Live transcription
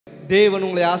தேவன்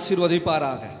உங்களை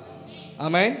ஆசீர்வதிப்பாராக.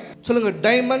 ஆமென். சொல்லுங்க,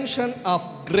 dimension of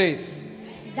grace.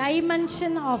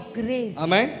 Dimension of grace.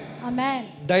 Amen. Amen.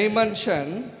 Dimension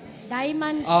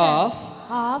of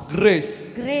grace.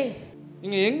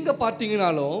 நீங்க எங்க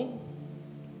பாத்தீங்கனாலும்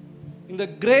இந்த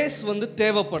கிரேஸ் வந்து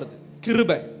தேவைப்படுது,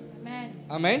 கிருபை. Amen.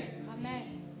 Amen. Amen.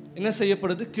 என்ன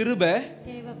செய்யப்படுது? கிருபை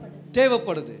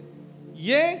தேவைப்படுது.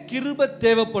 ஏன் கிருபை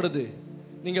தேவைப்படுது?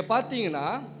 நீங்க பாத்தீங்கன்னா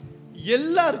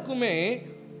எல்லாருக்குமே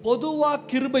பொதுவா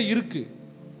கிருபை இருக்கு.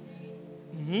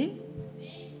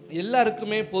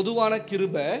 எல்லாருக்குமே பொதுவான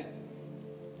கிருபை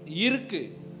இருக்கு.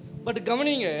 பட்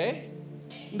கவனிங்க,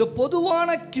 இந்த பொதுவான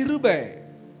கிருபை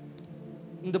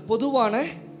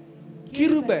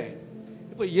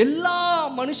இப்ப எல்லா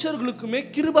மனுஷர்களுக்குமே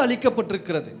கிருபை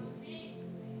அளிக்கப்பட்டிருக்கிறது.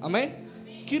 ஆமென்.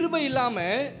 கிருபை இல்லாம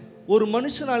ஒரு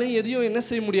மனுஷனாலையும் எதையும் என்ன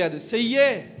செய்ய முடியாது, செய்ய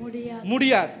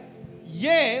முடியாது.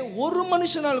 ஏன் ஒரு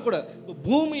மனுஷனால கூட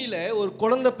பூமியில ஒரு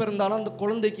குழந்தை பிறந்தாலும் அந்த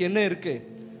குழந்தைக்கு என்ன இருக்கு?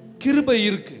 கிருபை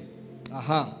இருக்கு.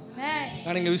 ஆஹா,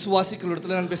 நான் இங்க விசுவாசிக்கிற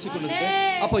இடத்துல நான் பேசிக்கொண்டிருக்கேன்.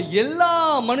 அப்ப எல்லா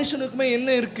மனுஷனுக்குமே என்ன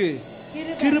இருக்கு?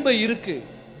 கிருபை இருக்கு.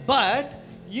 பட்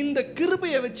இந்த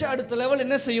கிருபையை வச்சு அடுத்த லெவல்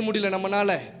என்ன செய்ய முடியல,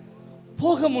 நம்மனால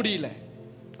போக முடியல.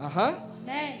 ஆஹா,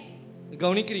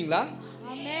 கவனிக்கிறீங்களா?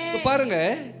 இப்ப பாருங்க,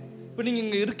 இப்ப நீங்க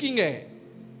இங்க இருக்கீங்க,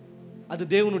 அது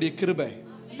தேவனுடைய கிருபை,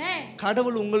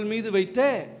 கடவுள் உங்கள் மீது வைத்த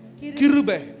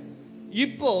கிருபை.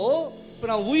 இப்போ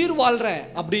நான் உயிர் வாழ்றேன்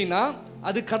அப்படின்னா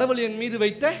அது கடவுள் என் மீது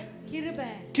வைத்த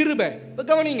கிருபை. இப்ப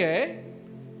கவனிங்க,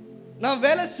 நான்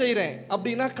வேலை செய்றேன்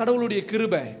அப்படின்னா கடவுளுடைய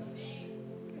கிருபை.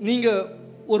 நீங்க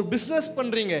ஒரு பிசினஸ்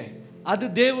பண்றீங்க, அது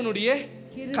தேவனுடைய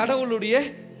கடவுளுடைய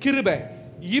கிருபை.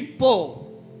 இப்போ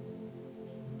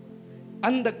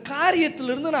அந்த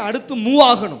காரியத்திலிருந்து நான் அடுத்து மூவ்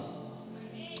ஆகணும்.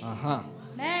 ஆஹா,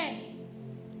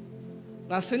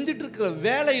 நான் செஞ்சிட்டு இருக்கிற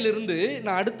வேலையிலிருந்து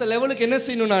நான் அடுத்த லெவலுக்கு என்ன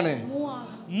செய்யணும்? நான்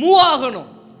மூவ் ஆகணும்.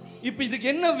 இப்ப இதுக்கு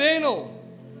என்ன வேணும்?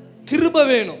 கிருபை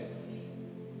வேணும்.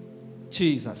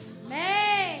 ஜீசஸ்,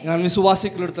 நான்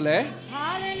விசுவாசிக்கிற இடத்துல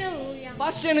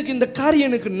பாஸ்டர் எனக்கு இந்த காரியம்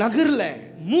எனக்கு நகரல,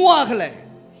 மூவ் ஆகல,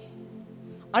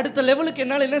 அடுத்த லெவலுக்கு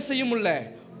என்னால என்ன செய்ய முடியல,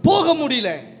 போக முடியல.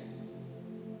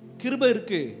 கிருபை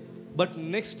இருக்கு, பட்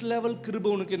நெக்ஸ்ட் லெவல் கிருபை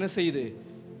உனக்கு என்ன செய்யுது?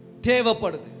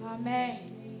 தேவைப்படுது.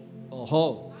 ஓஹோ,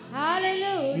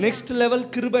 நெக்ஸ்ட் லெவல்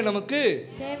கிருபை நமக்கு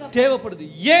தேவைப்படுது.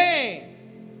 ஏன்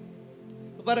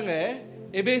பாருங்க,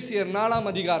 எபேசியர் 4ஆம்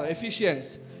அதிகாரம்,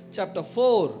 எபிசியன்ஸ் chapter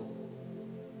 4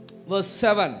 verse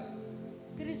 7.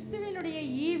 கிறிஸ்துவினுடைய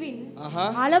ஈவின்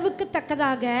அளவுக்கு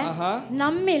தக்கதாக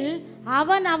நம்மில்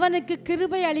அவனுக்கு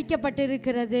கிருபை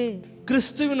அளிக்கப்பட்டிருக்கிறது.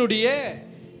 கிறிஸ்துவினுடைய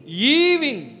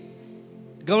ஈவின்,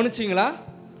 கவனிச்சீங்களா?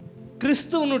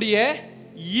 கிறிஸ்துவினுடைய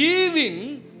ஈவின்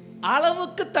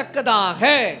அளவுக்கு தக்கதாக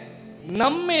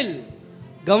நம்மில்,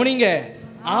 கவனிங்க,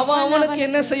 அவனுக்கு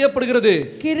என்ன செய்யப்படுகிறது?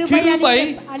 கிருபை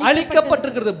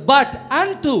அளிக்கப்பட்டிருக்கிறது. But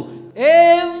unto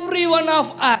every one of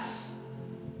us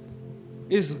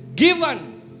is given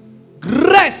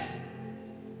grace.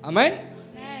 Amen.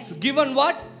 It's given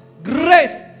what?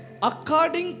 Grace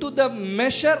according to the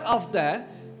measure of the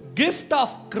gift of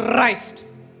Christ.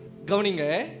 கவனிங்க,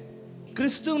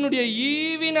 கிறிஸ்துவினுடைய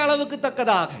ஈவின் அளவுக்கு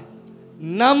தக்கதாக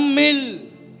நம்மில்,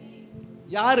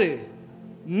 யாரு?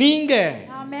 நீங்க.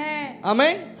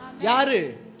 ஆமென். யாரு?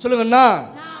 சொல்லுங்க. நான்.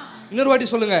 இன்னொரு வாட்டி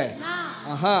சொல்லுங்க.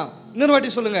 ஆஹா, இன்னொரு வாட்டி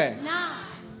சொல்லுங்க.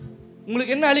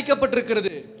 உங்களுக்கு என்ன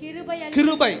அளிக்கப்பட்டிருக்கிறது?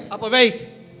 கிருபை. அப்ப வெயிட்,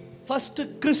 ஃபர்ஸ்ட்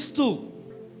கிறிஸ்து.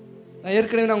 நான்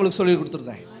ஏற்கனவே நான் உங்களுக்கு சொல்லி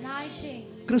கொடுத்துருந்தேன்.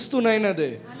 கிறிஸ்துனா என்னது?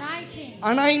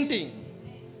 அனாயிண்டிங்.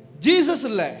 ஜீசஸ்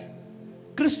இல்ல,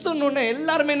 கிறிஸ்துன்னு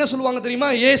எல்லாருமே என்ன சொல்லுவாங்க தெரியுமா?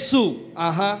 இயேசு.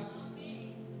 ஆஹா,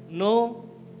 நோ,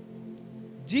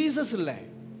 ஜீசஸ் இல்ல,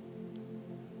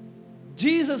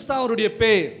 ஜீசஸ் தான் அவருடைய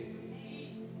பேர்.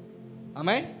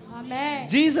 ஆமென்.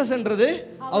 ஜீசஸ் என்றது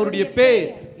அவருடைய பேர்.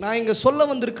 நான் இங்க சொல்ல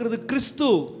வந்திருக்கிறது கிறிஸ்து.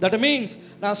 தட் மீன்ஸ்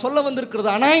நான் சொல்ல வந்திருக்கிறது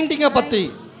அனாயிண்டிங்க பத்தி.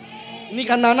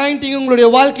 இன்னைக்கு அந்த அனாயிண்டிங் உங்களுடைய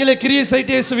வாழ்க்கையில கிரியை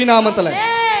செய்து இயேசுவின் நாமத்திலே.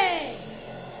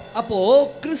 அப்போ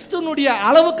கிறிஸ்துனுடைய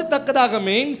அளவுக்கு தக்கதாக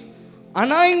மீன்ஸ்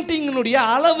அனாயிண்டிங்னுடைய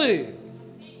அளவு.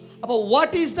 அப்போ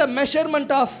what is the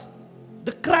measurement of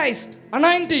the Christ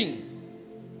anointing?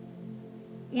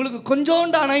 உங்களுக்கு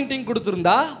கொஞ்சோண்டு அனாயிண்டிங்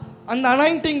கொடுத்திருந்தா அந்த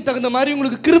அனாயிண்டிங் தகுந்த மாதிரி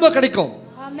உங்களுக்கு கிருபை கிடைக்கும்.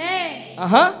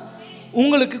 ஆஹா,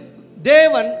 உங்களுக்கு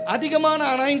தேவன் அதிகமான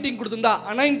அனாயிண்டிங் கொடுத்திருந்தா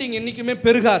அனாயிண்டிங் என்னைக்குமே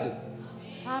பெருகாது.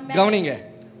 கவனிங்க,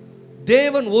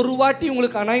 தேவன் ஒரு வாட்டி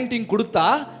உங்களுக்கு அனாயிண்டிங் கொடுத்தா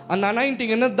அந்த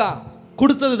அனாயிண்டிங் என்னதான்?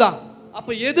 கொடுத்ததுதான். அப்ப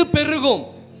எது பெருகும்?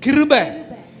 கிருபை.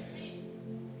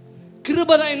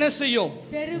 கிருபை தான் என்ன செய்யும்?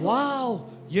 வாவ்,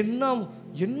 என்ன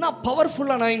என்ன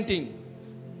பவர்ஃபுல் அனாயிண்டிங்,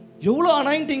 எவ்வளவு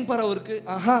அனாயிண்டிங் பரவருக்கு.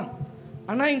 ஆஹா,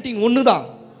 அனாயிண்டிங் ஒண்ணுதான்.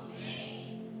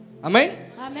 ஆமென்.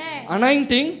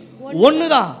 அனாயிண்டிங்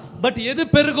ஒண்ணுதான். பட் எது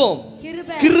பெருகும்?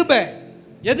 கிருபை.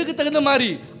 எதுக்கு தகுந்த மாதிரி?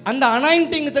 அந்த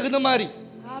அனாயிண்டிங் தகுந்த மாதிரி.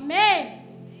 ஆமென்.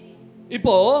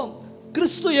 இப்போ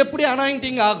கிறிஸ்து எப்படி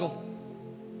அனாயிண்டிங் ஆகும்?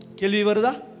 கேள்வி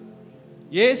வருதா?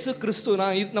 இயேசு கிறிஸ்து,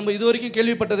 நம்ம இதுவரைக்கும்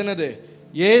கேள்விப்பட்டது என்னது?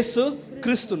 இயேசு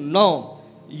கிறிஸ்து. நோ,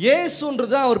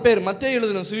 இயேசுன்றது அவர் பேர். மத்தேயு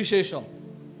எழுதின சுவிசேஷம்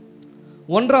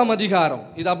 1ஆம் அதிகாரம்,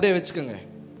 இது அப்படியே வச்சுக்கோங்க.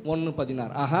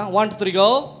 1:16. 1 2 3 go.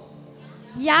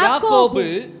 யாக்கோபு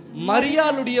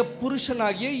மரியாளுடைய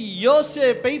புருஷனாகிய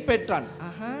யோசேப்பை பெற்றான்.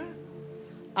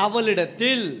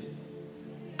 அவளிடத்தில்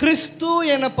கிறிஸ்து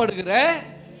எனப்படுகிற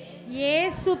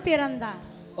இயேசு பிறந்தார்.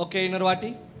 ஓகே, இன்னொரு வாட்டி.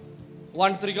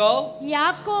 1 3 go.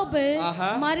 யாக்கோபு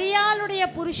மரியாளுடைய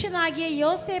புருஷனாகிய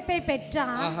யோசேப்பை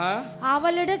பெற்றான்.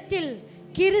 அவளிடத்தில்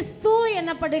கிறிஸ்து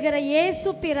எனப்படுகிற இயேசு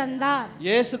பிறந்தார்.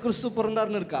 இயேசு கிறிஸ்து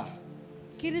பிறந்தார்னு இருக்கா?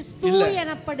 கிறிஸ்து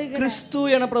எனப்படுகிற, கிறிஸ்து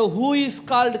எனப்படுற, who is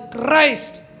called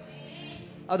Christ.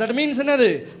 that means என்னது?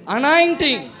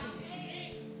 anointing.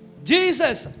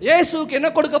 ஜீசஸ், இயேசுவுக்கு என்ன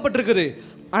கொடுக்கப்பட்டிருக்குது?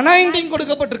 anointing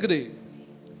கொடுக்கப்பட்டிருக்குது.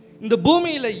 இந்த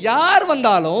பூமியில யார்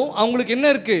வந்தாலும் அவங்களுக்கு என்ன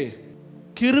இருக்கு?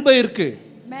 கிருபை இருக்கு.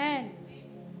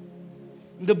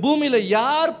 இந்த பூமியில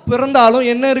யார் பிறந்தாலும்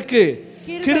என்ன இருக்கு?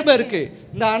 கிருபை இருக்கு.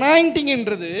 இந்த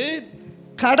அனாயிண்டிங்ன்றது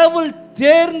கடவுள்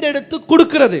தேர்ந்தெடுத்து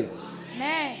கொடுக்கிறது.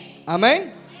 ஆமென்.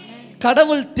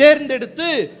 கடவுள் தேர்ந்தெடுத்து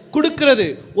கொடுக்கிறது.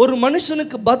 ஒரு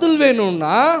மனுஷனுக்கு பதில்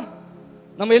வேணும்னா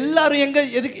நம்ம எல்லாரும்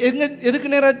எதுக்கு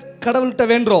நேரா கடவுள்கிட்ட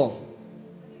வேண்டுறோம்?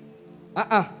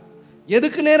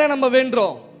 எதுக்கு நேரா நம்ம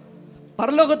வேண்டுறோம்?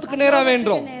 பரலோகத்துக்கு நேரா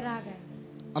வேண்டுறோம்.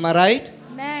 ஆமா, ரைட்?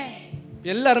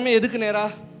 எல்லாருமே எதுக்கு நேரா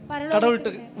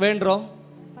கடவுள்கிட்ட வேண்டுறோம்?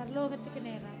 பரலோகத்துக்கு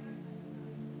நேரா.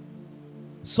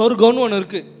 சொர்க்கம்னு ஒன்று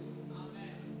இருக்கு.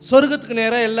 சொர்க்கத்துக்கு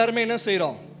நேரா எல்லாருமே என்ன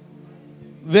செய்றோம்?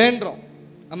 வேண்டுறோம்.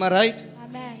 ஆமா, ரைட்?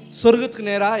 சொர்க்கத்துக்கு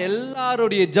நேரா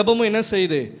எல்லாருடைய ஜெபமும் என்ன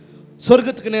செய்யுது?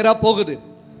 சொர்க்கத்துக்கு நேரா போகுது.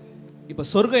 இப்ப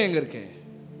சொர்க்கம் எங்க இருக்கு?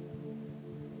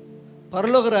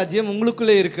 பரலோக ராஜ்யம்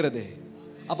உங்களுக்குள்ளே இருக்கிறது.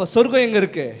 அப்ப சொர்க்கம் எங்க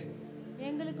இருக்கு?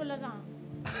 எங்களுக்குள்ளதான்.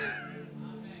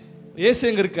 இயேசு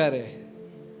எங்க இருக்காரு?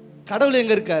 கடவுள்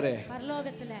எங்க இருக்காரு?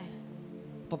 பரலோகத்துல.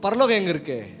 அப்ப பரலோகம் எங்க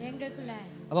இருக்கு? எங்களுக்குள்ள.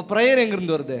 அப்ப பிரேயர் எங்க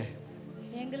இருந்து வருது?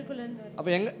 எங்களுக்குள்ள இருந்து வருது. அப்ப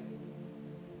எங்க?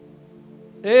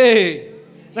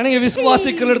 நீங்க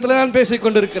விசுவாசிக்கிற இடத்துல நான் பேசிக்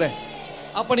கொண்டிருக்கிறேன்.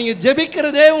 அப்ப நீங்க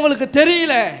ஜெபிக்கிறதே உங்களுக்கு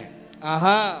தெரியல.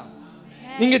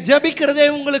 நீங்க ஜெபிக்கிறதே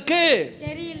உங்களுக்கு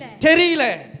தெரியல.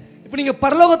 இப்ப நீங்க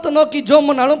பரலோகத்தை நோக்கி ஜெபம்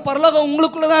பண்ணாலும் பரலோகம்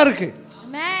உங்களுக்குள்ளதான் இருக்கு.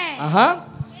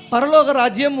 பரலோக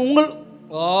ராஜ்யம்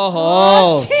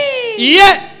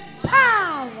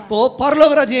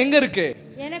பரலோக ராஜ்யம் எங்க இருக்கு?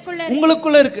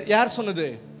 உங்களுக்குள்ள இருக்கு. யார் சொன்னது?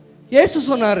 இயேசு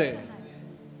சொன்னாரு.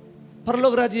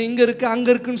 பரலோக ராஜ்யம் இங்க இருக்கு அங்க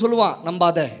இருக்குன்னு சொல்லுவான்.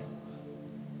 நம்பாத.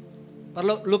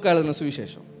 லூக்கா எழுதின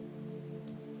சுவிசேஷம்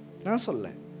நான் சொல்ல,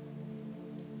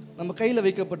 நம்ம கையில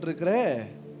வைக்கப்பட்டிருக்கிற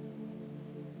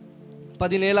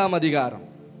 17ஆம் அதிகாரம்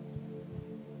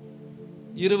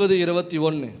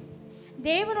 20-21.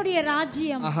 தேவனுடைய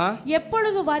ராஜ்யம்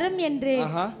எப்பொழுது வரும் என்று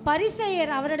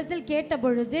பரிசேயர் அவரிடத்தில்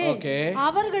கேட்டபொழுது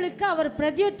அவர்களுக்கு அவர்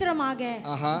பிரத்யுத்தரமாக,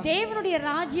 தேவனுடைய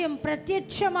ராஜ்யம்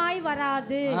பிரத்யட்சமாய்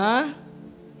வராது.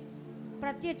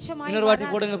 பிரத்யட்சமாய். இன்னொரு வாட்டி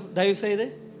போடுங்க தயவு செய்து.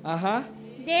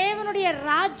 தேவனுடைய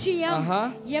ராஜ்யம்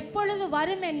எப்பொழுது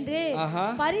வரும் என்று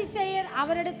பரிசேயர்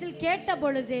அவரிடத்தில்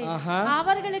கேட்டபொழுது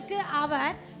அவர்களுக்கு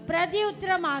அவர்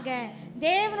பிரத்யுத்தரமாக,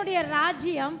 தேவனுடைய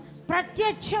ராஜ்யம்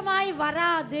பிரத்யட்சமாய்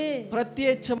வராது.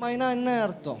 பிரத்யட்சமாய்னா என்ன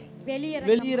அர்த்தம்?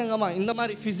 வெளியரங்கமா, இந்த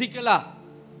மாதிரி பிசிக்கலா.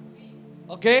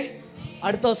 ஓகே,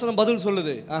 அடுத்த வசனம் பதில்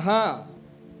சொல்லுது.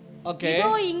 ஓகே,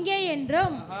 இதோ இங்கே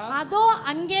என்றும் அதோ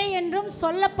அங்கே என்றும்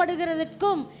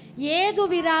சொல்லப்படுகிறதற்கும்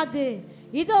ஏதுவிராது.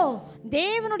 இதோ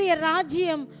தேவனுடைய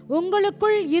ராஜ்யம்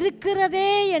உங்களுக்குள்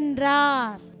இருக்கிறதே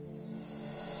என்றார்.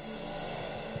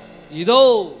 இதோ,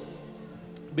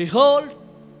 behold,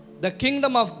 the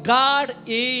kingdom of God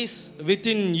is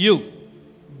within you.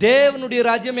 தேவனுடைய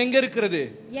ராஜ்யம் எங்க இருக்கிறது?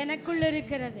 எனக்குள்ள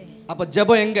இருக்கிறது. அப்ப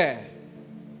ஜெபம் எங்க?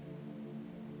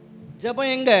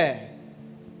 ஜெபம் எங்க?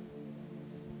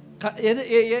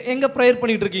 எங்க பிரேயர்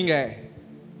பண்ணிட்டு இருக்கீங்க?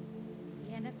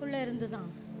 எனக்குள்ள இருந்துதான்.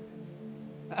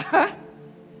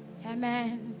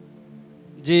 ஆமென்.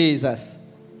 ஜீசஸ்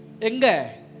எங்க?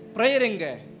 பிரேயர் எங்க?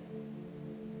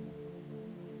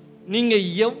 நீங்க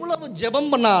எவ்வளவு ஜெபம்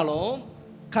பண்ணாலும்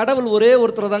கடவுள் ஒரே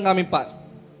ஒருத்தரை தான் காமிப்பார்.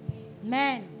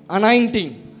 ஆமென்.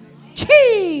 அனாயிண்டிங்.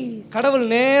 கடவுள்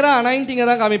நேரா அனாயிண்டிங்கை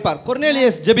தான் காமிப்பார்.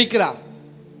 கொர்னேலியஸ் ஜெபிக்கிறார்.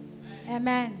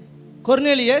 ஆமென்.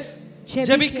 கொர்னேலியஸ்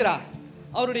ஜெபிக்கிறார்.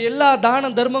 அவருடைய எல்லா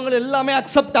தான தர்மங்கள் எல்லாமே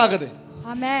அக்செப்ட் ஆகுது.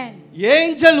 ஆமென்.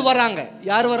 ஏஞ்சல் வராங்க.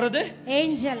 யார் வர்றது?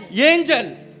 ஏஞ்சல். ஏஞ்சல்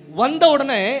வந்த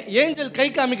உடனே ஏஞ்சல் கை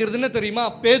காமிக்கிறது என்ன தெரியுமா?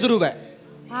 பேதுருவை.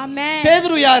 ஆமென்.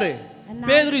 பேதுரு யாரு?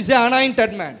 பேதுரு இஸ் a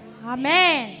anointed man.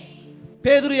 ஆமென்.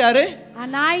 பேதுரு யாரு?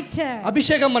 anointed.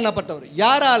 அபிஷேகம் பண்ணப்பட்டவர்.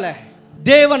 யாரால?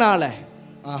 தேவனால.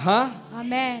 ஆஹா.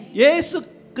 Amen. இயேசு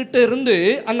கிட்ட இருந்து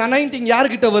அந்த அனாயிண்டிங்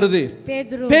யார் கிட்ட வருது?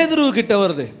 பேதுரு கிட்ட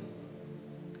வருது.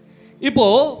 இப்போ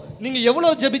நீங்க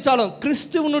எவ்வளவு ஜெபிச்சாலும்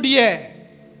கிறிஸ்துவனுடைய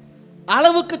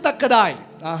அளவுக்கு தக்கதாய்,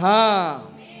 ஆஹா,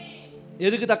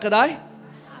 எதுக்கு தக்கதாய்?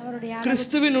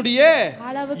 கிறிஸ்துவினுடைய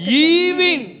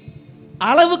ஈவின்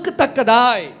அளவுக்கு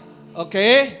தக்கதாய். ஓகே,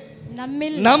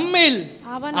 நம்மில்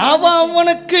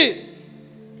அவனுக்கு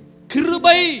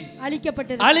கிருபை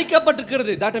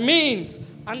அளிக்கப்பட்டிருக்கிறது. தட் மீன்ஸ்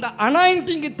அந்த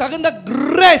அனாயிண்டிங்க்கு தகுந்த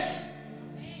கிரேஸ்.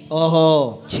 ஓஹோ,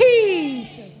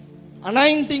 ஜீசஸ்,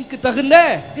 அனாயிண்டிங்க்கு தகுந்த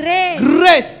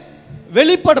கிரேஸ்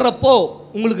வெளிப்படுறப்போ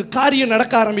உங்களுக்கு காரியம்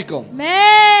நடக்க ஆரம்பிக்கும்.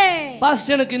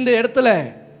 பாஸ்டர், எனக்கு இந்த இடத்துல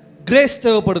கிரேஸ்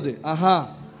தேவைப்படுது. ஆஹா,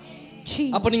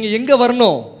 அப்ப நீங்க எங்க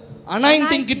வரணும்?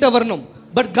 அனாயிண்டிங் கிட்ட வரணும்.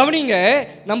 பட் கவனிங்க,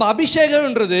 நம்ம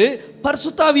அபிஷேகம்ன்றது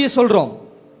பரிசுத்தாவியை சொல்றோம்.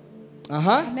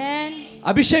 ஆஹா,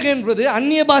 அபிஷேகம் என்பது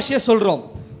அந்நிய பாஷையை சொல்றோம்.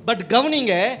 பட்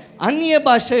கவனிங்க, அந்நிய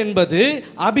பாஷை என்பது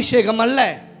அபிஷேகம் அல்ல.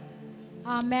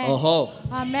 ஓஹோ,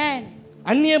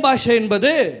 அந்நிய பாஷை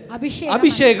என்பது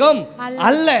அபிஷேகம்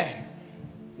அல்ல.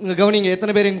 கவனிங்க,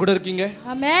 எத்தனை பேர் என் கூட இருக்கீங்க?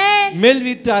 மேல்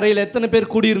வீட்டு அறையில் எத்தனை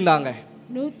பேர் கூடியிருந்தாங்க?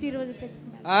 120 பேர்.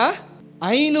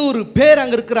 500 பேர்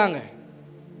அங்க இருக்கிறாங்க.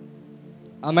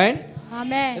 ஆமென்.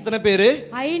 எத்தனை பேரு?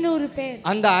 500 பேர்.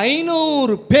 அந்த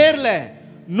 500 பேர்ல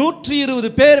 120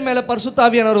 பேர் மேல பரிசுத்த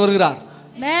ஆவியானவர் வருகிறார்.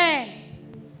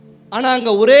 ஆனா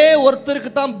அங்க ஒரே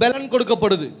ஒருத்தருக்கு தான் பலன்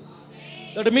கொடுக்கப்படுது.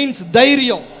 தட் மீன்ஸ்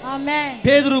தைரியம்.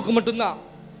 பேதுருக்கு மட்டும்தான்.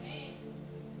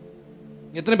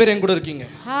 எத்தனை பேர் என் கூட இருக்கீங்க?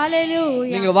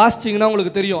 நீங்க வாசிச்சீங்கன்னா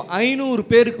உங்களுக்கு தெரியும், 500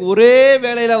 பேருக்கு ஒரே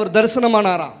வேளையில அவர்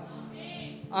தரிசனமானாராம்.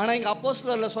 ஆனா இங்க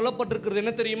அப்போஸ்தலர்ல சொல்லப்பட்டிருக்கிறது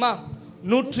என்ன தெரியுமா?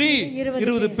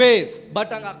 120 பேர்.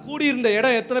 பட் அங்க கூடியிருந்த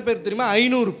இடம் எத்தனை பேர் தெரியுமா?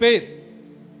 500 பேர்.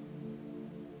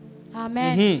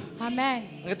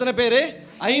 எத்தனை பேரு?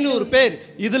 500 பேர்.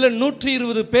 இதுல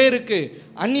 120 பேருக்கு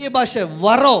அந்நிய பாஷை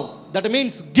வரம். That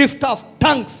means gift of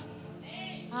tongues.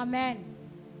 Amen.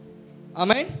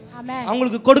 Amen.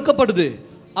 அவங்களுக்கு கொடுக்கப்படுது.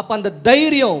 அப்ப அந்த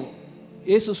தைரியம்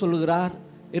இயேசு சொல்லுகிறார்,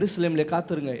 எருசலேமிலே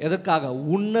காத்திருங்க. எதற்காக?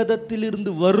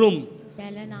 உன்னதத்திலிருந்து வரும்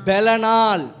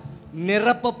பலனால்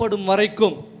நிரப்பப்படும்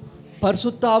வரைக்கும்.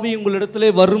 பரிசுத்த ஆவி உங்களிடத்திலே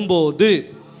வரும்போது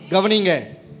கவனிங்க,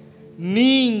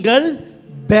 நீங்கள்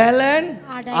பலன்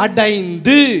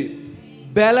அடைந்து.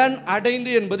 பலன்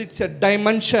அடைந்து என்பது it's a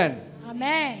dimension.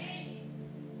 Amen.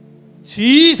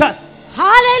 Jesus,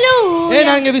 ஹalleluya.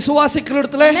 நாங்க விசுவாசிக்கிற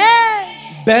இடத்துல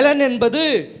பலன் என்பது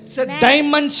இட்ஸ் a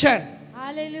dimension.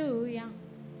 ஹalleluya.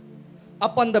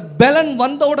 அப்ப அந்த பலன்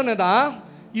வந்த உடனே தான்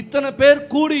இத்தனை பேர்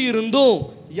கூடி இருந்தும்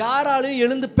யாராலையும்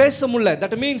எழுந்து பேச முடியல.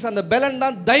 தட் மீன்ஸ் அந்த பலன்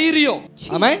தான் தைரியம்.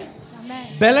 ஆமென்.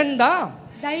 பலன் தான்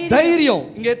தைரியம்.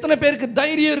 இங்க எத்தனை பேருக்கு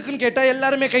தைரியம் இருக்குன்னு கேட்டா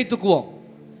எல்லாருமே கை தூக்குவோம்.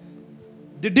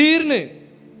 திடீர்னு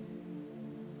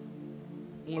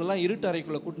உங்களெல்லாம் இருட்டு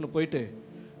அறைக்குள்ள கூட்டிட்டு போயிட்டு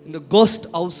இந்த கோஸ்ட்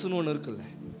ஹவுஸ்னு ஒன்று இருக்குல்ல,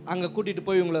 அங்கே கூட்டிகிட்டு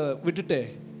போய் உங்களை விட்டுட்டு,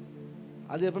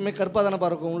 அது எப்பவுமே கருப்பாக தானே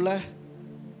பார்க்கும், உள்ள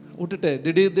விட்டுட்டு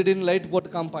திடீர்னு லைட் போட்டு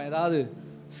காமிப்பான் ஏதாவது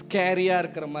ஸ்கேரியாக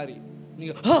இருக்கிற மாதிரி.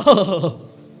 நீங்கள்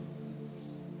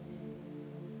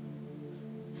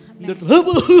இந்த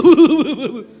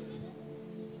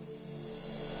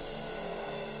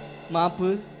மாப்பு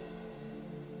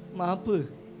மாப்பு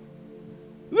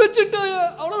வச்சுட்டு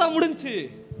அவ்வளோதான் முடிஞ்சு.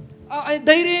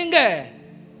 தைரியங்க.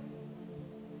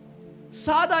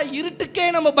 சாதா இருட்டுக்கே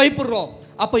நம்ம பயப்படுறோம்.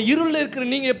 அப்ப இருள்ல இருக்கிற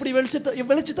நீங்க எப்படி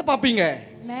வெளிச்சத்தை பாப்பீங்க?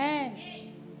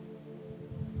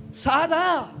 சாதா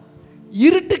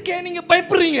இருட்டுக்கே நீங்க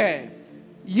பயப்படுறீங்க.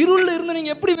 இருள்ல இருந்து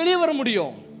நீங்க எப்படி வெளியே வர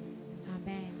முடியும்?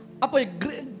 அப்ப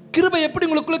கிருபை எப்படி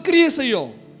உங்களுக்குள்ள கிரியை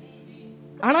செய்யும்?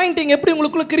 அனாயிண்டிங் எப்படி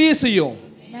உங்களுக்குள்ள கிரியை செய்யும்?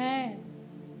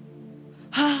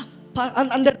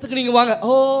 அந்த இடத்துக்கு நீங்க வாங்க.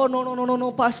 Oh no no no no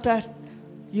pastor,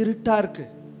 இருட்டா இருக்கு.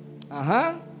 ஆஹா,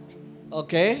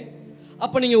 ஓகே.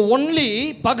 அப்ப நீங்க ஒன்லி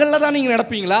பகல்ல தான் நீங்க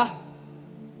நடப்பீங்களா?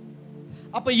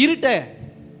 அப்ப இருட்ட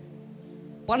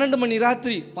 12 மணி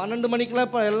ராத்திரி 12 மணிக்கெல்லாம்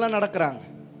இப்ப எல்லாம் நடக்கிறாங்க.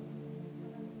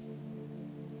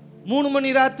 3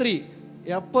 மணி ராத்திரி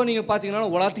எப்போ நீங்க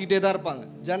பாத்தீங்கன்னா உலாத்திக்கிட்டே தான் இருப்பாங்க.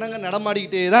 ஜனங்க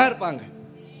நடமாடிக்கிட்டே தான் இருப்பாங்க.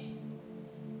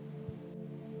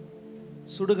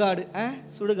 சுடுகாடு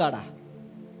சுடுகாடா?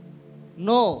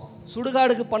 நோ,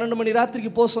 சுடுகாடுக்கு 12 மணி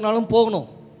ராத்திரிக்கு போக சொன்னாலும் போகணும்.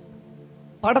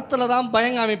 படத்துல தான்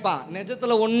பயம் காமிப்பான்,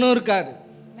 நிஜத்துல ஒன்றும் இருக்காது.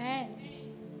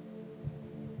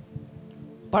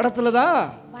 படத்துல தான்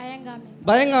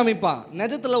பயம் காமிப்பான்,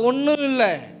 நிஜத்துல ஒன்றும்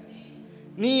இல்லை.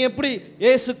 நீ எப்படி?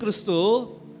 ஏசு கிறிஸ்து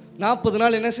 40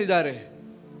 நாள் என்ன செய்தாரு?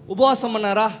 உபவாசம்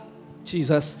பண்ணாரா?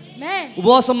 ஜீசஸ்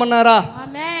உபவாசம் பண்ணாரா?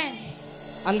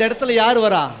 அந்த இடத்துல யார்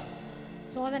வரா?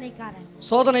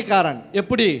 சோதனைக்காரன்.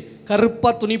 எப்படி? கருப்பா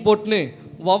துணி போட்டுன்னு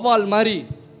வவ்வால் மாதிரி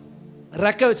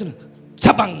ரெக்க வச்சு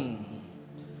சபங்,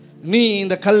 நீ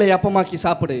இந்த கல்லை அப்பமாக்கி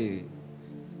சாப்பிடு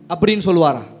அப்படின்னு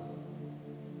சொல்லுவாராம்.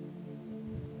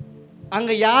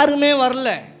 அங்க யாருமே வரல.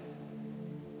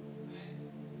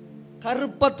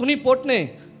 கருப்பா துணி போட்டுன்னு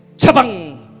சபங்,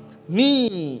 நீ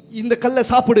இந்த கல்லை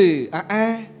சாப்பிடு.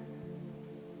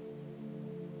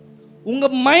 உங்க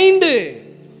மைண்டு,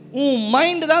 உன்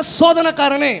மைண்டு தான்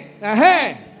சோதனைக்காரனே.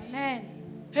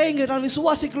 இங்க நான்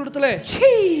விசுவாசிக்கிற இடத்துல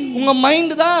உங்க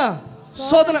மைண்டு தான்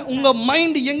சோதனை. உங்க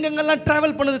மைண்ட் எங்கெங்கெல்லாம்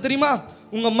டிராவல் பண்ணுது தெரியுமா?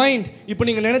 உங்க மைண்ட் இப்போ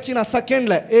நீங்க நினைச்சீங்கன்னா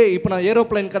செகண்ட்ல, இப்போ நான்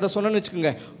ஏரோப்ளைன் கதை சொன்னேன்னு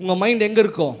வச்சுக்கோங்க, உங்க மைண்ட் எங்க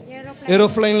இருக்கும்?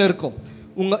 ஏரோப்ளைன்ல இருக்கும்.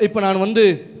 இப்போ நான் வந்து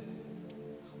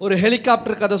ஒரு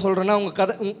ஹெலிகாப்டர் கதை சொல்றேன்னா உங்க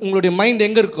கதை, உங்களுடைய மைண்ட்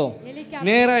எங்க இருக்கும்?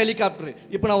 நேரா ஹெலிகாப்டர்.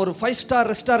 இப்போ நான் ஒரு 5 ஸ்டார்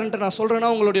ரெஸ்டாரண்ட் நான் சொல்றேன்னா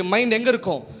உங்களுடைய மைண்ட் எங்க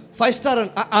இருக்கும்? 5 ஸ்டார்.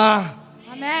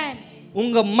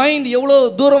 உங்க மைண்ட்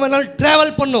எவ்வளவு தூரம் வேணாலும்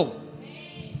டிராவல் பண்ணும்.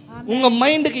 உங்க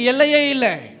மைண்டுக்கு எல்லையே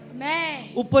இல்லை.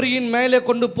 உப்பரியின் மேலே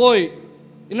கொண்டு போய்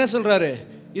என்ன சொல்றாரு?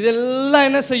 இதெல்லாம்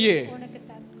என்ன செய்ய?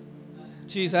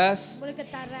 ஜீசஸ்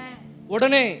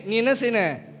உடனே நீ என்ன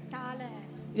செய்யணும்?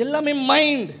 எல்லாமே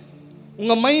மைண்ட்.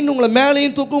 உங்க மைண்ட் உங்களை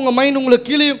மேலேயும் தூக்கும், உங்க மைண்ட் உங்களை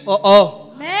கீழேயும்.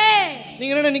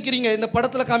 நீங்க என்ன நினைக்கிறீங்க? இந்த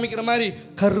படத்துல காமிக்கிற மாதிரி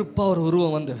கருப்பா ஒரு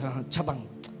உருவம் வந்து சபங்,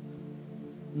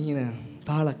 நீ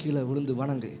தாளை கீழே விழுந்து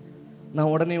வணங்கு,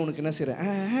 நான் உடனே உனக்கு என்ன செய்றேன்?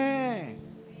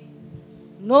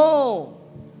 நோ,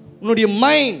 உன்னுடைய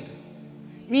மைண்ட்.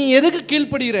 நீ எதுக்கு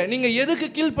கீழ்ப்படுகிற? நீங்க எதுக்கு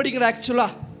கீழ்ப்படுகிற? ஆக்சுவலா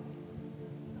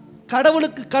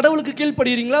கடவுளுக்கு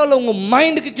கீழ்ப்படுகிறீங்களா இல்ல உங்க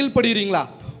மைண்டுக்கு கீழ்ப்படுகிறீங்களா?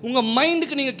 உங்க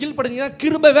மைண்டுக்கு நீங்க கீழ்ப்படுறீங்கன்னா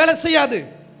கிருபை வேலை செய்யாது.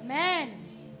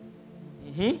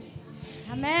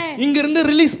 இங்க இருந்து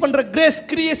ரிலீஸ் பண்ற கிரேஸ்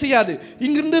கிரியே செய்யாது.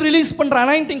 இங்க இருந்து ரிலீஸ் பண்ற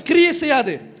அனாயிண்டிங் கிரியே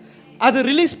செய்யாது. அது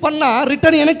ரிலீஸ் பண்ணா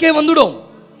ரிட்டர்ன் எனக்கே வந்துடும்.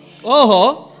 ஓஹோ,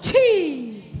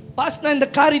 பாஸ்டர் இந்த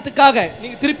காரியத்துக்காக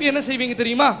நீங்க திருப்பி என்ன செய்வீங்க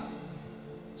தெரியுமா?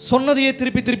 சொன்னதையே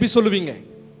திருப்பி திருப்பி சொல்லுவீங்க.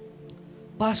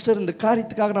 பாஸ்டர் இந்த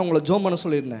காரியத்துக்காக நான் உங்களை ஜெபம் பண்ண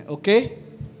சொல்லியிருந்தேன். ஓகே,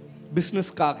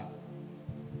 பிசினஸ்க்காக.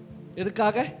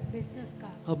 எதுக்காக?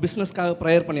 பிசினஸ்க்காக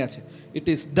ப்ரேயர் பண்ணியாச்சு. It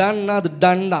is done. அது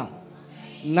டன் தான்.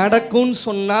 நடக்கும்னு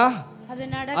சொன்னா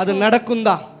அது நடக்கும்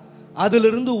தான். அதுல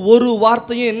இருந்து ஒரு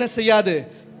வார்த்தையும் என்ன செய்யாது?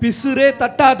 பிசுரே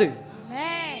தட்டாது,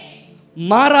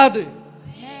 மாறாது.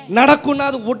 நடக்கும்னா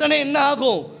அது உடனே என்ன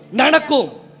ஆகும்? நடக்கும்.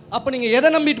 அப்ப நீங்க எதை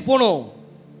நம்பிட்டு போகணும்?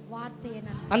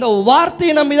 அந்த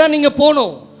வார்த்தையை நம்பி தான் நீங்க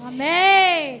போகணும்.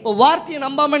 வார்த்தையை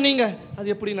நம்பாம நீங்க அது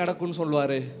எப்படி நடக்கும்னு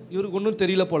சொல்லுவாரு, இவருக்கு ஒன்றும்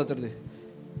தெரியல போல தெரியுது.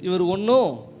 இவர்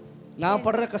ஒன்றும், நான்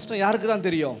படுற கஷ்டம் யாருக்கு தான்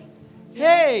தெரியும்?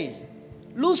 ஹேய்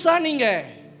லூசா, நீங்க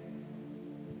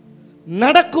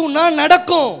நடக்கும்னா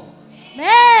நடக்கும்.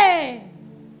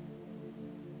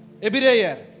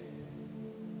 எபிரேயர்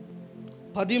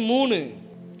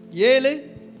 13:7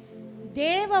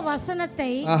 தேவ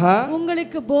வசனத்தை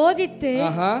உங்களுக்கு போதித்து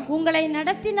உங்களை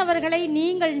நடத்தினவர்களை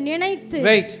நீங்கள் நினைத்து.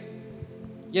 வெயிட்,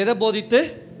 எதை போதித்து?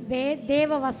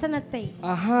 தேவ வசனத்தை.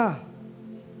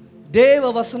 தேவ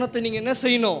வசனத்தை நீங்க என்ன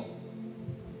செய்யணும்?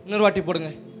 இன்னொரு வாட்டி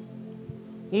போடுங்க.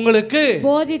 உங்களுக்கு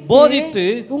போதித்து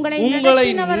உங்களை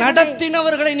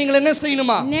நடத்தினவர்களை நீங்கள் என்ன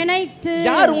செய்யணுமா? நினைத்து.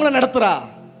 யார் உங்களை நடத்துறா?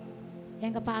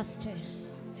 எங்க பாஸ்டர்.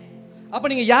 அப்ப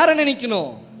நீங்க யாரை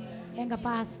நினைக்கணும்? எங்க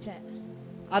பாஸ்டர்.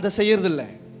 அதை செய்யறது இல்லை.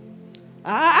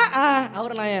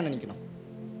 அவரை நான் ஏன் நினைக்கணும்?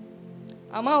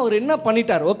 ஆமா, அவர் என்ன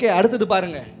பண்ணிட்டார்? ஓகே, அடுத்தது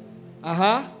பாருங்க.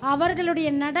 அவர்களுடைய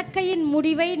நடக்கையின்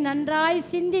முடிவை நன்றாய்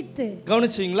சிந்தித்து.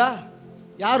 கவனிச்சீங்களா?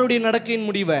 யாருடைய நடக்கையின்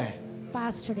முடிவை?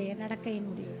 பாஸ்டருடைய நடக்கையின்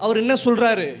முடிவு. அவர் என்ன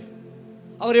சொல்றாரு?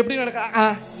 அவர் எப்படி நடக்க?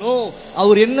 நோ,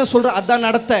 அவர் என்ன சொல்ற அதான்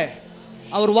நடத்த.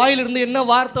 அவர் வாயிலிருந்து என்ன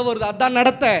வார்த்தை வருது அதான்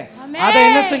நடத்த. அதை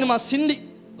என்ன செய்யணுமா? சிந்தி.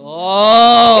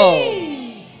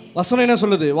 வசனம் என்ன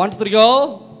சொல்லுது? 1 2 go.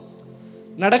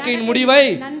 நடக்கையின் முடிவை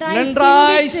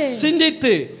நன்றாய்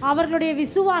சிந்தித்து அவர்களுடைய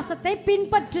விசுவாசத்தை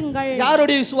பின்பற்றுங்கள்.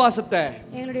 யாருடைய விசுவாசத்தை?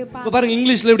 எங்களுடைய. பாருங்க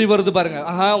இங்கிலீஷ்ல எப்படி வருது பாருங்க.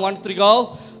 1 3 go.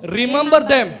 Remember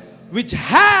them which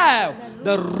have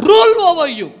the rule over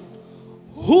you,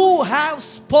 who have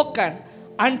spoken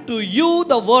unto you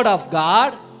the word of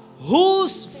God,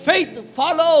 whose faith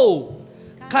follow,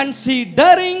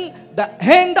 considering the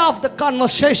end of the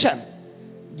conversation.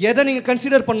 எதை நீங்க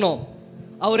கன்சிடர் பண்ணோம்?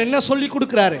 அவர் என்ன சொல்லி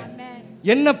கொடுக்கிறாரு,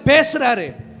 என்ன பேசுறாரு,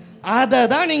 அதை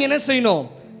தான் நீங்க என்ன செய்யணும்?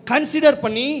 கன்சிடர்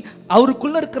பண்ணி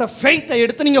அவருக்குள்ள இருக்கிற ஃபெய்த்தை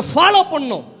எடுத்து நீங்க ஃபாலோ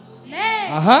பண்ணணும்.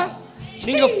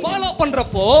 நீங்க ஃபாலோ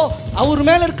பண்றப்போ அவர்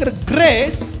மேல இருக்கிற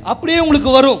கிரேஸ் அப்படியே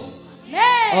உங்களுக்கு வரும்.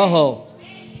 ஓஹோ,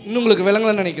 இன்னும் உங்களுக்கு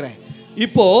விளங்கலன்னு நினைக்கிறேன்.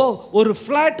 இப்போ ஒரு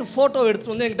ஃபிளாட் போட்டோ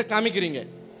எடுத்துட்டு வந்து என்கிட்ட காமிக்கிறீங்க.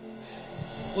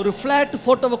 ஒரு ஃபிளாட்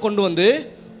போட்டோவை கொண்டு வந்து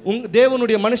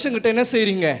தேவனுடைய மனுஷங்கிட்ட என்ன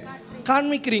செய்றீங்க?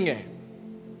 காண்பிக்கிறீங்க.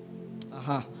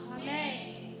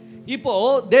 இப்போ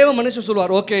தேவ மனுஷன்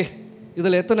சொல்வார், ஓகே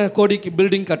இதுல எத்தனை கோடிக்கு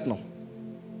பில்டிங் கட்டணும்?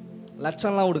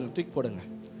 லட்சம்லாம் விடுங்க, தூக்கி போடுங்க.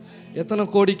 எத்தனை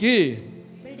கோடிக்கு?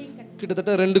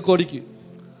 கிட்டத்தட்ட 2 கோடிக்கு.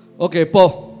 ஓகே, போ,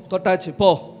 தொட்டாச்சு,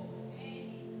 போ,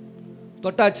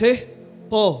 தொட்டாச்சு,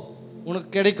 போ, உனக்கு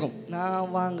கிடைக்கும்.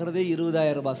 நான் வாங்குறதே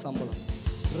 20,000 ரூபாய் சம்பளம்,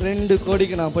 2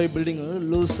 கோடிக்கு நான் போய் பில்டிங்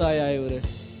லூஸ் ஆயிரு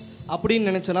அப்படின்னு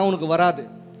நினச்சேன்னா உனக்கு வராது.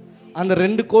 அந்த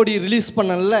 2 கோடி ரிலீஸ்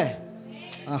பண்ணல,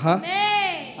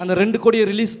 அந்த 2 கோடியை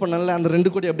ரிலீஸ் பண்ணல, அந்த 2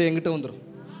 கோடி அப்படியே எங்கிட்ட வந்துடும்.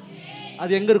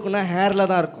 அது எங்கே இருக்குன்னா ஹேரில்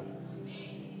தான் இருக்கும்.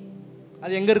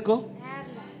 அது எங்கே இருக்கும்?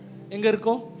 எங்கே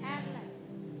இருக்கும்?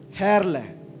 ஹேரில்.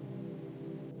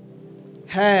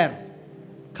 ஹேர்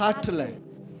காற்றுல.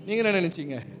 நீங்கள் என்ன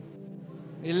நினைச்சீங்க?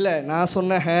 இல்லை, நான்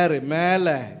சொன்ன ஹேர்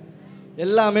மேலே,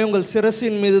 எல்லாமே உங்கள்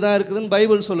சிரசின் மீது தான் இருக்குதுன்னு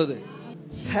பைபிள் சொல்லுது.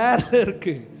 ஹேர்ல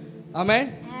இருக்கு. ஆமென்.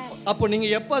 அப்போ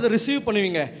நீங்கள் எப்போ அதை ரிசீவ்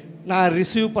பண்ணுவீங்க? நான்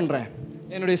ரிசீவ் பண்ணுறேன்,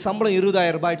 என்னுடைய சம்பளம்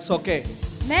 20,000 ரூபாய், இட்ஸ் ஓகே.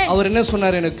 அவர் என்ன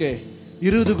சொன்னார் எனக்கு?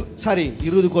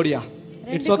 20 கோடியா?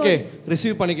 இட்ஸ் ஓகே,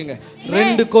 ரிசீவ் பண்ணிக்கோங்க.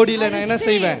 2 கோடியில் நான் என்ன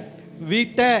செய்வேன்?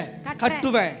 வீட்டை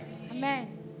கட்டுவேன்.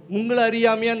 உங்களை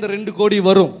அறியாமையே அந்த 2 கோடி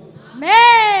வரும்.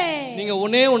 நீங்க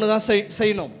ஒன்னே ஒண்ணுதான்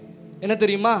செய்யணும். என்ன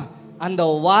தெரியுமா? அந்த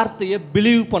வார்த்தையை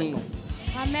பிலீவ் பண்ணணும்.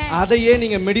 அதையே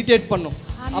நீங்க மெடிடேட் பண்ணணும்.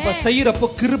 அப்ப செய்யறப்போ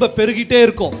கிருபை பெருகிட்டே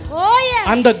இருக்கும்.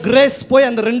 அந்த கிரேஸ் போய்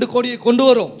அந்த 2 கோடியை கொண்டு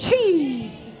வரும்.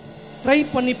 ட்ரை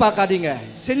பண்ணி பார்க்காதீங்க,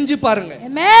 செஞ்சு பாருங்க.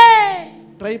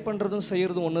 ட்ரை பண்றதும்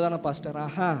செய்யறதும் ஒண்ணுதானே பாஸ்டர்?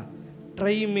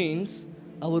 ட்ரை மீன்ஸ்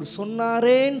அவர்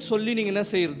சொன்னாரேன்னு சொல்லி நீங்க என்ன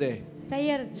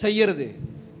செய்யறது.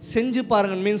 செஞ்சு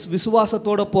பாருங்க மீன்ஸ்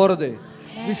விசுவாசத்தோட போறது.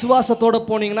 விசுவாசத்தோட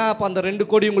போனீங்கன்னா அப்ப அந்த 2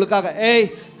 கோடி உங்களுக்காக, ஏய்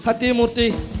சத்தியமூர்த்தி,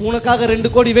 உனக்காக 2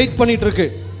 கோடி வெயிட் பண்ணிட்டு இருக்கு.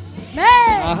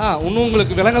 இன்னும்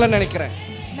உங்களுக்கு விளங்கலன்னு நினைக்கிறேன்.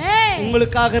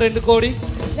 உங்களுக்காக 2 கோடி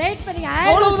வெயிட் பண்ணி,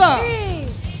 அவ்வளவுதான்.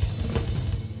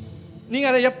 நீங்க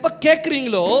அதை எப்ப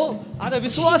கேட்குறீங்களோ அதை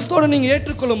விசுவாசத்தோட நீங்க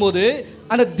ஏற்றுக்கொள்ளும் போது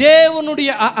அந்த தேவனுடைய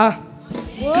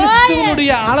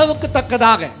கிறிஸ்துவனுடைய அளவுக்கு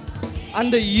தக்கதாக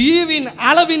அந்த ஈவின்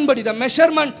அளவின்படி, the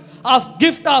measurement of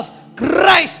gift of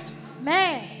Christ.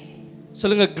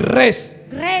 சொல்லுங்க, grace.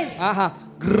 Grace.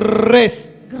 Grace.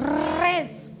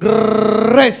 Grace.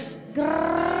 Grace.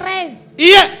 Grace.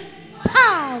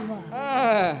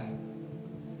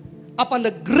 அப்ப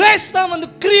அந்த கிரேஸ் தான் வந்து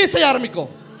கிரியை செய்ய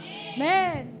ஆரம்பிக்கும்.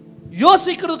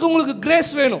 யோசிக்கிறதுக்கு உங்களுக்கு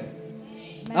கிரேஸ் வேணும்.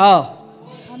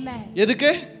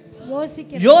 எதுக்கு?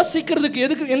 யோசிக்கிறதுக்கு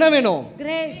எதுக்கு என்ன வேணும்?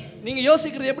 கிரேஸ். நீங்க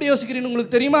யோசிக்கிறது எப்படி யோசிக்கிறீங்க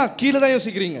உங்களுக்கு தெரியுமா? கீழே தான்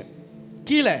யோசிக்கிறீங்க.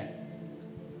 கீழே,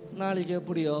 நாளைக்கு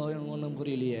எப்படியோ எனக்கு ஒன்றும்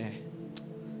புரியலையே,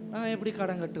 நான் எப்படி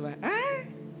கடன் கட்டுவேன்,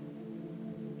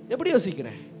 எப்படி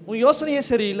யோசிக்கிறேன்? உன் யோசனையே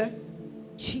சரியில்லை.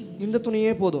 இந்த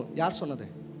துணியே போதும். யார் சொன்னது?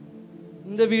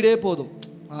 இந்த வீடே போதும்.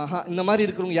 இந்த மாதிரி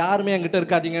இருக்கிறவங்க யாருமே என்கிட்ட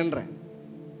இருக்காதீங்கன்ற.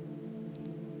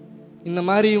 இந்த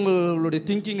மாதிரி உங்களுடைய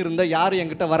திங்கிங் இருந்தால் யாரும்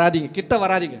என்கிட்ட வராதிங்க, கிட்ட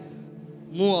வராதிங்க.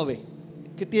 மூவ் அவே,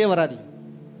 கிட்டே வராதிங்க.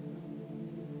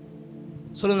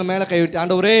 சொல்லுங்க, மேல கைவிட்டு,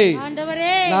 ஆண்டவரே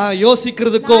நான்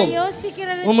யோசிக்கிறதுக்கும்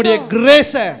உம்முடைய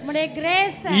கிரேஸ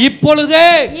இப்பொழுதே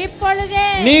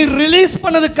நீ ரிலீஸ்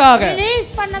பண்ணதுக்காக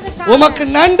உமக்கு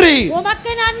நன்றி.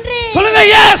 சொல்லுங்க,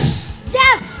 எஸ்.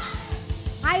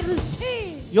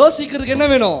 யோசிக்கிறதுக்கு என்ன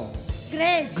வேணும்?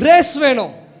 கிரேஸ்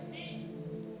வேணும்.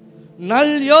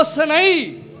 நல் யோசனை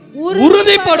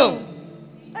உறுதிப்படும்.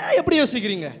 எப்படி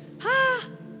யோசிக்கிறீங்க?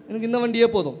 எனக்கு இந்த வண்டியே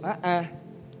போதும்.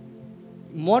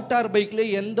 மோட்டார் பைக்ல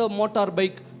எந்த மோட்டார்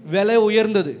பைக் விலை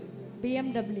உயர்ந்தது?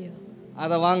 BMW.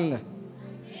 அதை வாங்குங்க.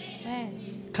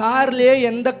 கார்லயே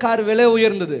எந்த கார் விலை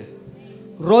உயர்ந்தது?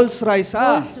 ரோல்ஸ் ராய்ஸா?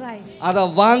 அதை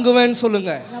வாங்குவேன்னு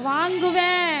சொல்லுங்க.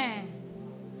 வாங்குவேன்.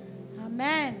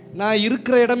 ஆமென். நான்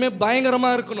இருக்கிற இடமே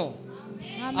பயங்கரமா இருக்கணும்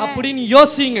அப்படின்னு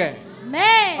யோசிங்க.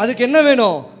 அதுக்கு என்ன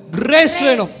வேணும்? கிரேஸ்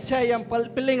வேணும். என்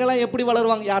பிள்ளைங்க எல்லாம் எப்படி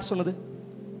வளருவாங்க? யார் சொன்னது?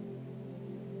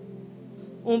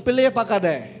 உன் பிள்ளைய பார்க்காத,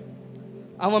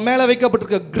 அவன் மேல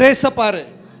வைக்கப்பட்டிருக்க கிரேஸ பாரு.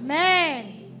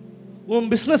 உன்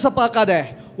பிசினஸ் பார்க்காத,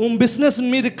 உன் பிசினஸ்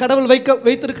மீது கடவுள்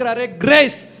வைத்திருக்கிறாரே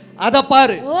கிரேஸ், அத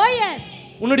பாரு.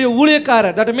 உன்னுடைய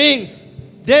ஊழியக்காரர், தட் மீன்ஸ்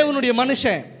தேவனுடைய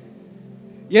மனுஷன்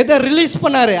எதை ரிலீஸ்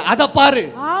பண்ணாரு அத பாரு.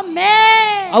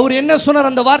 அவர் என்ன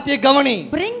சொன்னார் அந்த வார்த்தையை கவனி.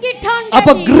 அப்ப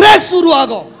கிரேஸ்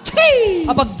உருவாகும்.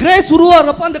 அப்ப கிரேஸ்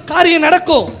உருவாகிறப்ப அந்த காரியம்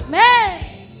நடக்கும்.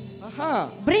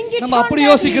 நம்ம அப்படி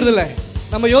யோசிக்கிறது இல்ல.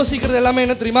 நம்ம யோசிக்கிறது எல்லாமே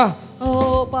என்ன தெரியுமா? ஓ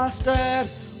பாஸ்டர்,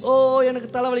 ஓ எனக்கு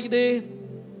தலைவலிக்குது.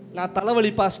 நான்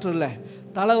தலைவலி பாஸ்டர் இல்லை,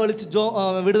 தலைவலிச்சு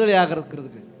விடுதலை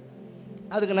ஆகிறதுக்கு.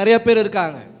 அதுக்கு நிறைய பேர்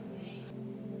இருக்காங்க.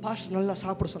 பாஸ்டர் நல்லா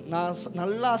சாப்பிட நான்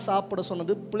நல்லா சாப்பிட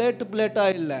சொன்னது பிளேட்டா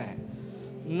இல்லை,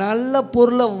 நல்ல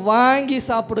பொருளை வாங்கி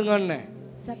சாப்பிடுங்கன்னு.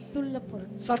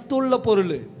 சத்துள்ள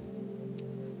பொருள்.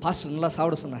 பாஸ்டர் நல்லா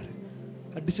சாப்பிட சொன்னார்.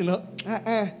 அடிச்சுனா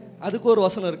அதுக்கு ஒரு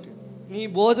வசனம் இருக்கு. நீ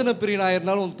போஜன பிரியனா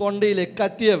இருந்தாலும் உன் தொண்டையிலே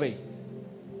கத்தியவை.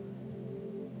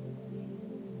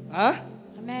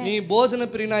 நீ போஜன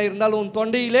பிரியனா இருந்தாலும் உன்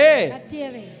தொண்டையிலே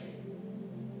கத்தியவை.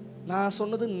 நான்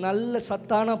சொன்னது நல்ல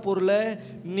சத்தான பொருளை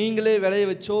நீங்களே விளைய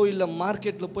வச்சோ இல்லை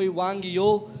மார்க்கெட்டில் போய் வாங்கியோ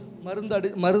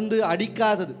மருந்து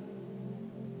அடிக்காதது,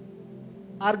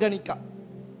 ஆர்கானிக்கா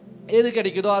எது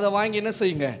கிடைக்குதோ அதை வாங்கி என்ன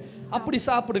செய்யுங்க, அப்படி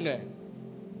சாப்பிடுங்க.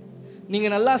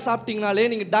 நீங்கள் நல்லா சாப்பிட்டீங்கனாலே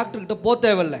நீங்கள் டாக்டர்கிட்ட போக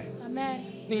தேவையில்ல.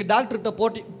 நீங்கள் டாக்டர்கிட்ட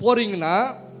போறீங்கன்னா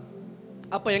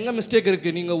அப்போ எங்கே மிஸ்டேக்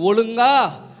இருக்குது? நீங்கள் ஒழுங்கா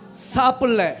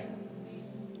சாப்பிடல.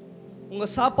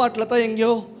 உங்கள் சாப்பாட்டில் தான்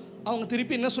எங்கேயோ அவங்க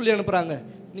திருப்பி என்ன சொல்லி அனுப்புகிறாங்க,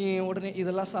 நீ உடனே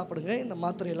இதெல்லாம் சாப்பிடுங்க, இந்த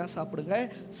மாத்திரையெல்லாம் சாப்பிடுங்க,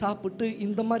 சாப்பிட்டு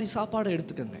இந்த மாதிரி சாப்பாடை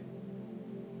எடுத்துக்கங்க.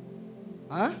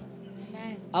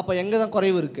 அப்போ எங்கே தான்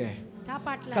குறைவு இருக்கு?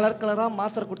 கலர் கலராக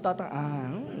மாத்திரை கொடுத்தா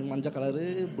தான் மஞ்சள் கலரு,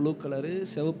 ப்ளூ கலரு,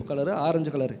 சிவப்பு கலரு,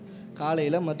 ஆரஞ்சு கலரு,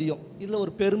 காலையில் மதியம். இதில்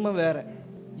ஒரு பெருமை வேறு,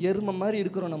 எருமை மாதிரி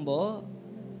இருக்கிறோம் நம்ம,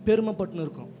 பெருமைப்பட்டுன்னு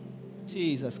இருக்கிறோம்.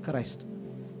 ஜீசஸ் கிரைஸ்ட்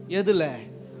எதில்?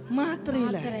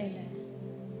 மாத்திரையில்.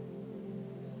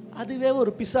 அதுவே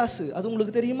ஒரு பிசாசு, அது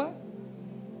உங்களுக்கு தெரியுமா?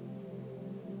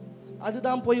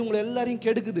 அதுதான் போய் உங்களை எல்லாரையும்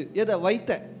கெடுக்குது. எதை?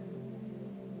 வைத்த.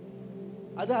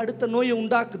 அது அடுத்த நோயை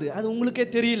உண்டாக்குது, அது உங்களுக்கே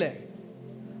தெரியல.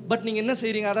 பட் நீங்கள் என்ன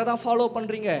செய்கிறீங்க? அதை தான் ஃபாலோ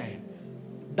பண்ணுறீங்க.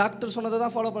 டாக்டர் சொன்னதை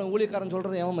தான் ஃபாலோ பண்ண. ஊழியக்காரன்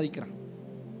சொல்கிறத எவன் மதிக்கிறான்?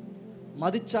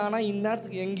 மதிச்சானா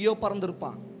இந்நேரத்துக்கு எங்கேயோ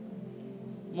பறந்துருப்பான்.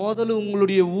 முதல்ல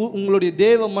உங்களுடைய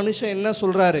தேவ மனுஷன் என்ன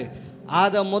சொல்கிறாரு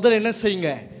அதை முதல்ல என்ன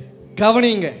செய்யுங்க,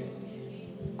 கவனிங்க.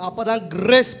 அப்போ தான்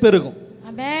கிரேஸ் பெருகும்.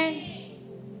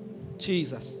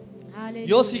 ஜீசஸ்.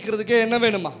 யோசிக்கிறதுக்கே என்ன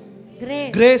வேணுமா?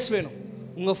 கிரேஸ் வேணும்.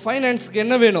 உங்கள் ஃபைனான்ஸுக்கு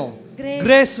என்ன வேணும்?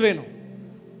 கிரேஸ் வேணும்.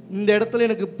 இந்த இடத்துல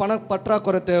எனக்கு பண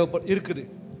பற்றாக்குறை இருக்குது.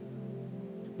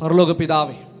 பரலோக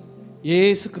பிதாவே,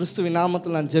 இயேசு கிறிஸ்துவின்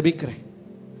நாமத்தில் நான் ஜெபிக்கிறேன்.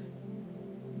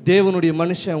 தேவனுடைய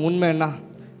மனுஷன் உண்மைன்னா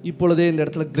இப்பொழுதே இந்த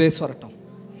இடத்துல கிரேஸ் வரட்டும்.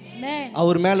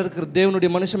 அவர் மேல இருக்கிற தேவனுடைய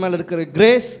மனுஷன் மேல இருக்கிற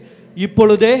கிரேஸ்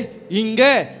இப்பொழுதே இங்க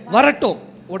வரட்டும்.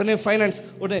 உடனே ஃபைனான்ஸ்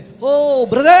உடனே, ஓ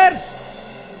பிரதர்,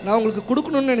 நான் உங்களுக்கு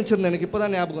கொடுக்கணும்னு நினைச்சிருந்தேன், எனக்கு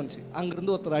இப்போதான் ஞாபகம் வந்துச்சு.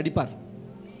 அங்கிருந்து ஒருத்தர் அடிப்பார்,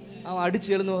 அவன் அடிச்சு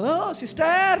எழுந்து, ஓ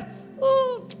சிஸ்டர், ஓ,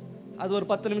 அது ஒரு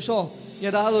 10 நிமிஷம்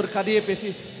ஏதாவது ஒரு கதையை பேசி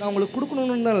நான் உங்களுக்கு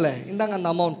கொடுக்கணும்னு தான் இல்லை, இந்தாங்க அந்த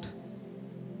அமௌண்ட்.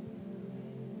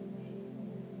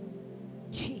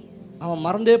 அவன்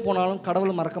மறந்தே போனாலும்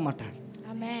கடவுளை மறக்க மாட்டான்.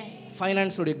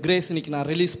 ஃபைனான்ஸோட கிரேஸ் இன்னைக்கு நான்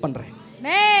ரிலீஸ் பண்றேன்.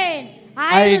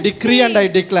 I decree and I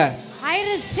declare,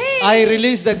 I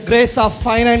release the grace of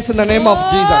finance in the name of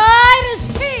Jesus.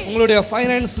 உங்களுடைய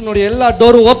ஃபைனான்ஸ்னுடைய எல்லா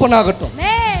டோரும் ஓபன் ஆகட்டும்.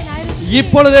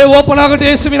 இப்பொழுதே ஓபன் ஆகட்டும்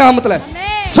இயேசுவின் நாமத்தில்.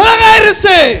 சொல்லுங்க, I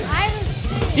receive.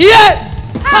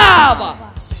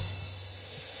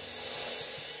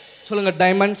 சொல்லுங்க,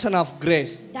 dimension of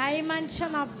grace.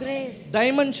 Dimension of grace.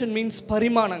 Dimension means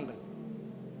பரிமாணங்கள்.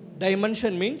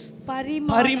 Dimension means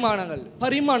பரிமாணங்கள்.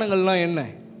 பரிமாணங்கள்னா என்ன?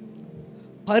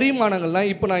 பரிமாணங்கள்னா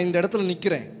இப்போ நான் இந்த இடத்துல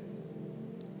நிற்கிறேன்.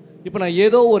 இப்போ நான்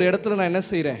ஏதோ ஒரு இடத்துல நான் என்ன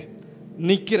செய்கிறேன்?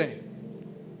 நிற்கிறேன்.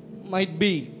 மைட்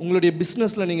பி உங்களுடைய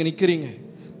பிஸ்னஸில் நீங்கள் நிற்கிறீங்க,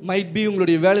 மைட் பி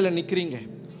உங்களுடைய வேலையில் நிற்கிறீங்க.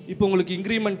 இப்போ உங்களுக்கு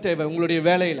இன்க்ரிமெண்ட் தேவை. உங்களுடைய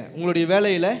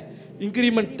வேலையில்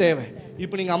இன்க்ரிமெண்ட் தேவை.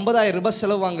 இப்போ நீங்கள் 50,000 ரூபாய்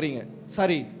செலவு வாங்குறீங்க,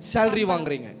 சாரி சேலரி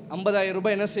வாங்குறீங்க. 50,000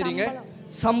 ரூபாய் என்ன செய்கிறீங்க?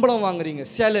 சம்பளம் வாங்குறீங்க,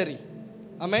 சேலரி.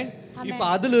 ஆமென். இப்போ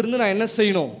அதிலிருந்து நான் என்ன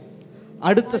செய்யணும்?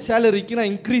 அடுத்த சேலரிக்கு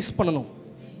நான் இன்க்ரீஸ் பண்ணணும்,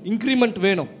 இன்க்ரிமெண்ட்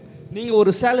வேணும். நீங்கள்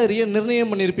ஒரு சேலரியை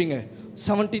நிர்ணயம் பண்ணியிருப்பீங்க,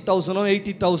 70,000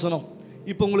 80,000.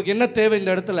 இப்போ உங்களுக்கு என்ன தேவை?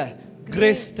 இந்த இடத்துல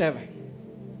கிரேஸ் தேவை.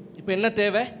 இப்போ என்ன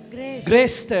தேவை?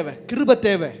 கிரேஸ் தேவை, கிருபை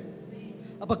தேவை.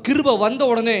 அப்போ கிருபை வந்த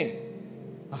உடனே,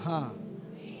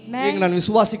 நான்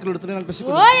விசுவாசிக்கிற இடத்துல நான்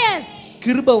பேசிக்கிறேன்.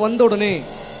 கிருபை வந்த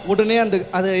உடனே அந்த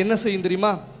அதை என்ன செய்யும்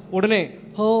தெரியுமா? உடனே,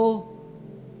 ஓ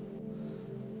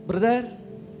பிரதர்,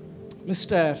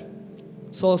 மிஸ்டர்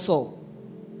சோ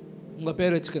உங்கள்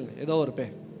பேர் வச்சுக்கோங்க, ஏதோ ஒரு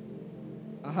பேர்.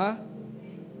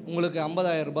 உங்களுக்கு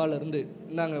 50,000 ரூபாயிலிருந்து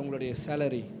இந்தாங்க உங்களுடைய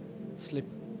சேலரி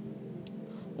ஸ்லிப்.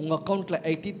 உங்கள் அக்கௌண்ட்டில்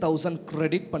 80,000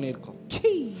 கிரெடிட் பண்ணியிருக்கோம்.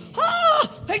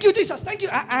 Thank you Jesus, thank you.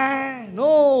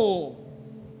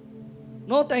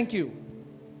 No thank you.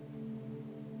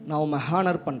 நான் உண்மை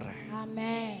ஹானர் பண்ணுறேன்.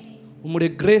 உம்முடைய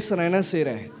கிரேஸை நான் என்ன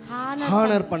செய்கிறேன்?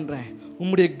 ஹானர் பண்ணுறேன்.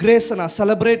 உம்முடைய கிரேஸை நான்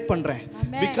செலிப்ரேட் பண்ணுறேன்.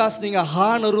 பிகாஸ் நீங்கள்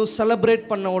ஹானரும் செலிப்ரேட்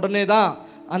பண்ண உடனே தான்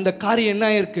அந்த காரியம் என்ன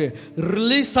ஆயிருக்கு?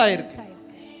 ரிலீஸ் ஆயிருக்கு.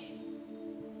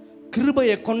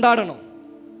 கிருபையை கொண்டாடணும்,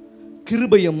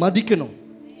 கிருபையை மதிக்கணும்,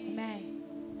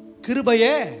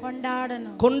 கிருபையை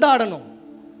கொண்டாடணும்,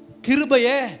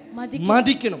 கிருபையை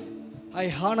மதிக்கணும். I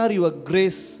honor your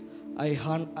grace.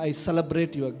 I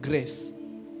celebrate your grace.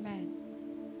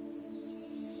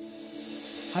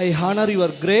 I honor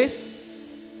your grace.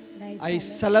 I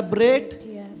celebrate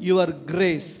your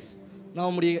grace. நான்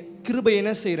உம்முடைய கிருபையை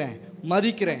என்ன செய்கிறேன்?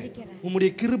 மதிக்கிறேன். உம்முடைய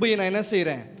கிருபையை நான் என்ன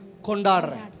செய்கிறேன்?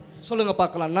 கொண்டாடுறேன். சொல்லுங்க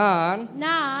பார்க்கலாம்.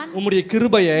 நான் உம்முடைய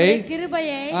கிருபையை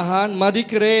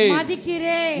மதிக்கிறேன்,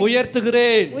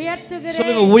 உயர்த்துகிறேன்.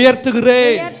 சொல்லுங்க,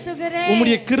 உயர்த்துகிறேன்.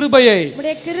 உம்முடைய கிருபையை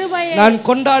நான்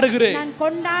கொண்டாடுகிறேன்.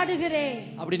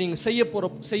 அப்படி நீங்க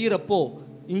செய்யறப்போ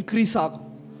இன்க்ரீஸ் ஆகும்.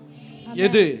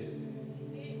 எது?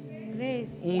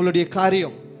 உங்களுடைய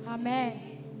காரியம்.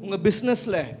 உங்க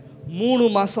பிசினஸ்ல 3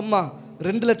 மாசமா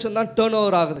 2 லட்சம் தான் டர்ன்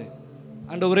ஓவர் ஆகுது.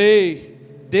 ஆண்டவரே,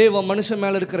 தேவ மனுஷன்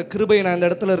மேல இருக்கிற கிருபையை நான் இந்த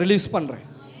இடத்துல ரிலீஸ் பண்றேன்.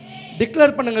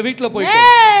 டிக்ளேர் பண்ணுங்க வீட்ல போயிட்டு.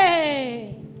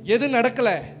 எது நடக்கல?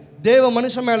 தேவ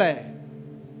மனுஷன் மேல.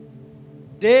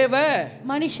 தேவ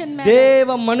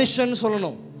மனுஷன்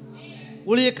சொல்லணும்,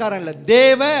 ஊழியக்காரன் இல்ல.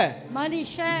 தேவ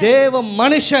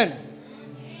மனுஷன்.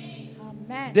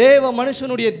 தேவ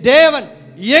மனுஷனுடைய தேவன்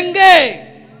எங்கே?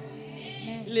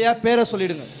 இல்லையா? பேரை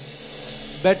சொல்லிடுங்க.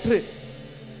 பெட்ரு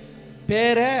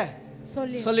பேரை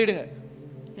சொல்லிடுங்க.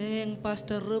 எங்க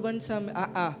பாஸ்டர் ரூபன் சாமி.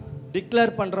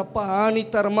 டிக்ளேர் பண்றப்ப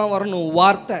ஆணித்தரமா வரணும்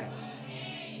வார்த்தை.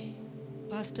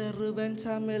 பாஸ்டர் ரூபன்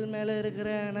சாமியல் மேல இருக்கிற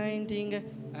அனாயிண்டிங்க.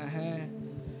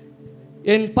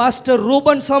 என் பாஸ்டர்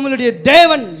ரூபன் சாமியுடைய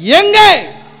தேவன் எங்கே?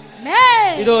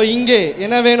 இதோ இங்கே.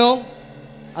 என்ன வேணும்?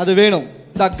 அது வேணும்.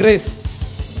 இந்த கிரேஸ்,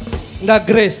 இந்த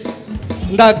கிரேஸ்,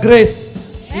 இந்த கிரேஸ்,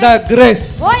 இந்த கிரேஸ்.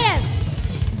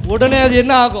 உடனே அது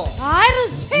என்ன ஆகும்?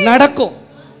 நடக்கும்.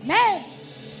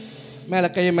 மேல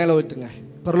கையை மேல வைத்துங்க.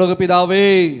 பரலோக பிதாவே,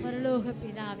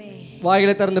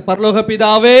 வாயில திறந்து பரலோக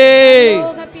பிதாவே,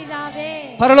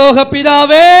 பரலோக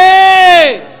பிதாவே,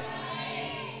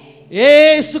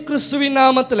 இயேசு கிறிஸ்துவின்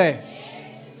நாமத்திலே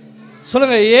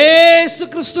சொல்லுங்க. இயேசு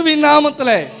கிறிஸ்துவின்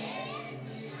நாமத்திலே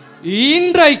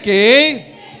இன்றைக்கு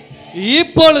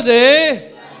இப்பொழுது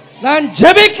நான்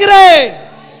ஜெபிக்கிறேன்.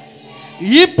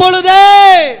 இப்பொழுதே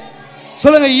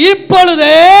சொல்லுங்க.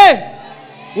 இப்பொழுதே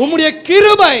உம்முடைய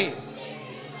கிருபை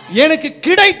எனக்கு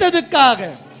கிடைத்ததுக்காக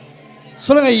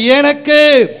சொல்லுங்க. எனக்கு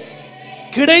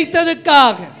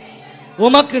கிடைத்ததுக்காக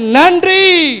உமக்கு நன்றி,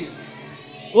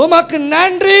 உமக்கு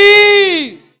நன்றி.